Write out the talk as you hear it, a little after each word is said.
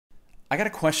I got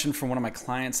a question from one of my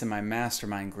clients in my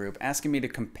mastermind group asking me to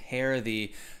compare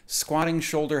the squatting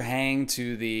shoulder hang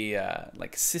to the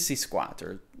like sissy squat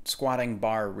or squatting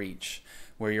bar reach,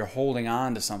 where you're holding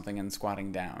on to something and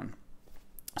squatting down.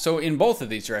 So in both of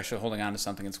these, you're actually holding on to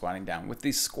something and squatting down. With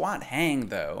the squat hang,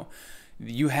 though,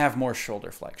 you have more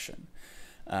shoulder flexion.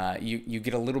 You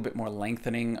get a little bit more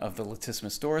lengthening of the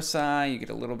latissimus dorsi, you get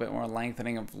a little bit more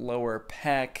lengthening of lower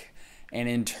pec, and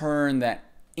in turn that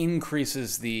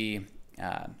increases the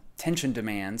tension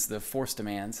demands, the force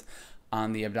demands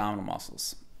on the abdominal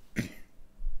muscles.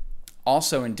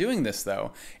 Also, in doing this,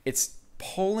 though, it's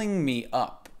pulling me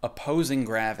up, opposing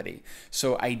gravity.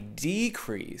 So I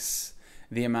decrease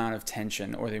the amount of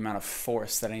tension or the amount of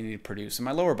force that I need to produce in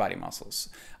my lower body muscles.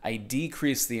 I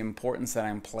decrease the importance that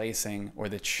I'm placing or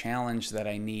the challenge that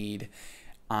I need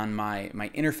on my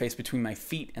interface between my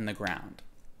feet and the ground.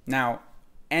 Now,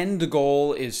 end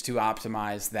goal is to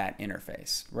optimize that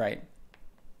interface, right?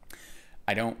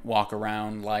 I don't walk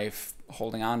around life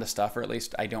holding on to stuff, or at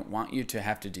least I don't want you to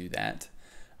have to do that.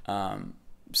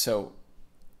 So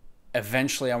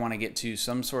eventually I want to get to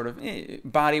some sort of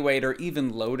body weight or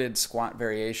even loaded squat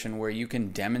variation where you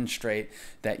can demonstrate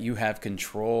that you have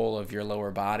control of your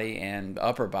lower body and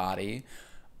upper body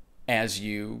as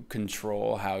you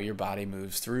control how your body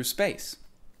moves through space.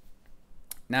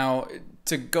 Now,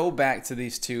 to go back to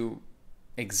these two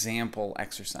example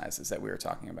exercises that we were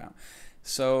talking about.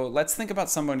 So let's think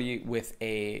about somebody with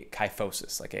a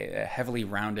kyphosis, like a heavily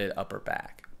rounded upper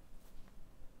back.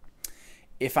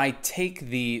 If I take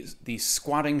the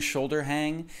squatting shoulder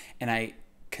hang and I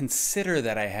consider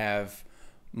that I have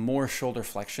more shoulder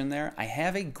flexion there, I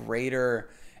have a greater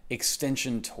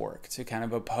extension torque to kind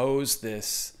of oppose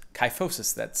this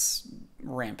kyphosis that's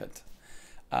rampant.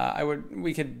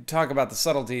 We could talk about the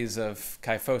subtleties of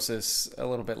kyphosis a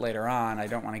little bit later on. I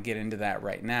don't want to get into that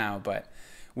right now, but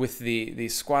with the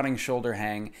squatting shoulder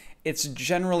hang, it's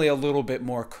generally a little bit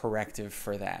more corrective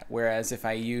for that. Whereas if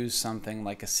I use something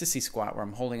like a sissy squat where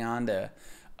I'm holding on to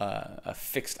a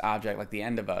fixed object like the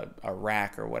end of a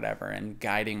rack or whatever and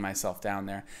guiding myself down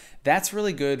there, that's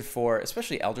really good for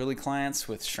especially elderly clients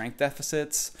with strength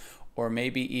deficits, or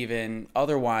maybe even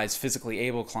otherwise physically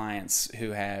able clients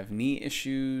who have knee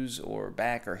issues or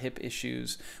back or hip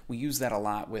issues. We use that a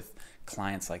lot with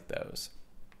clients like those.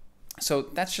 So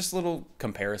that's just a little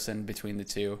comparison between the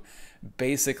two.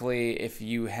 Basically, if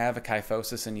you have a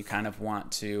kyphosis and you kind of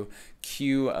want to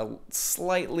cue a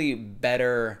slightly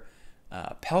better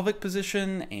pelvic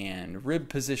position and rib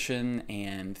position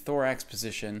and thorax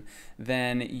position,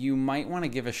 then you might want to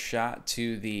give a shot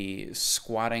to the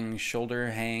squatting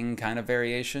shoulder hang kind of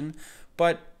variation,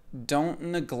 but don't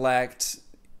neglect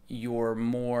your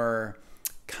more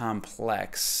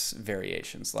complex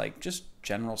variations, like just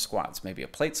general squats, maybe a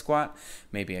plate squat,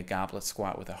 maybe a goblet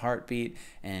squat with a heartbeat,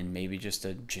 and maybe just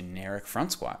a generic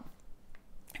front squat.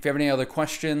 If you have any other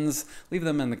questions, leave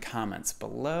them in the comments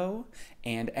below.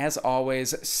 And as always,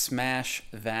 smash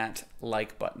that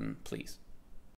like button, please.